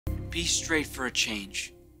Be straight for a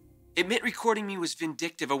change. Admit recording me was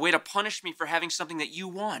vindictive, a way to punish me for having something that you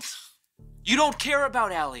want. You don't care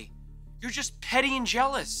about Allie. You're just petty and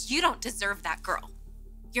jealous. You don't deserve that girl.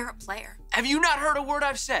 You're a player. Have you not heard a word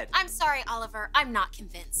I've said? I'm sorry, Oliver. I'm not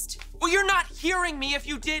convinced. Well, you're not hearing me. If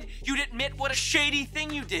you did, you'd admit what a shady thing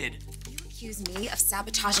you did. You accuse me of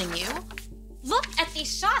sabotaging you? Look at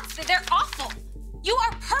these shots. They're awful. You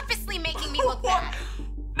are purposely making me look bad.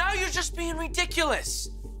 Now you're just being ridiculous.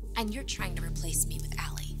 And you're trying to replace me with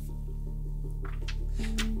Allie.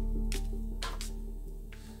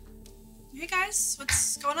 Hey guys,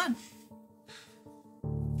 what's going on?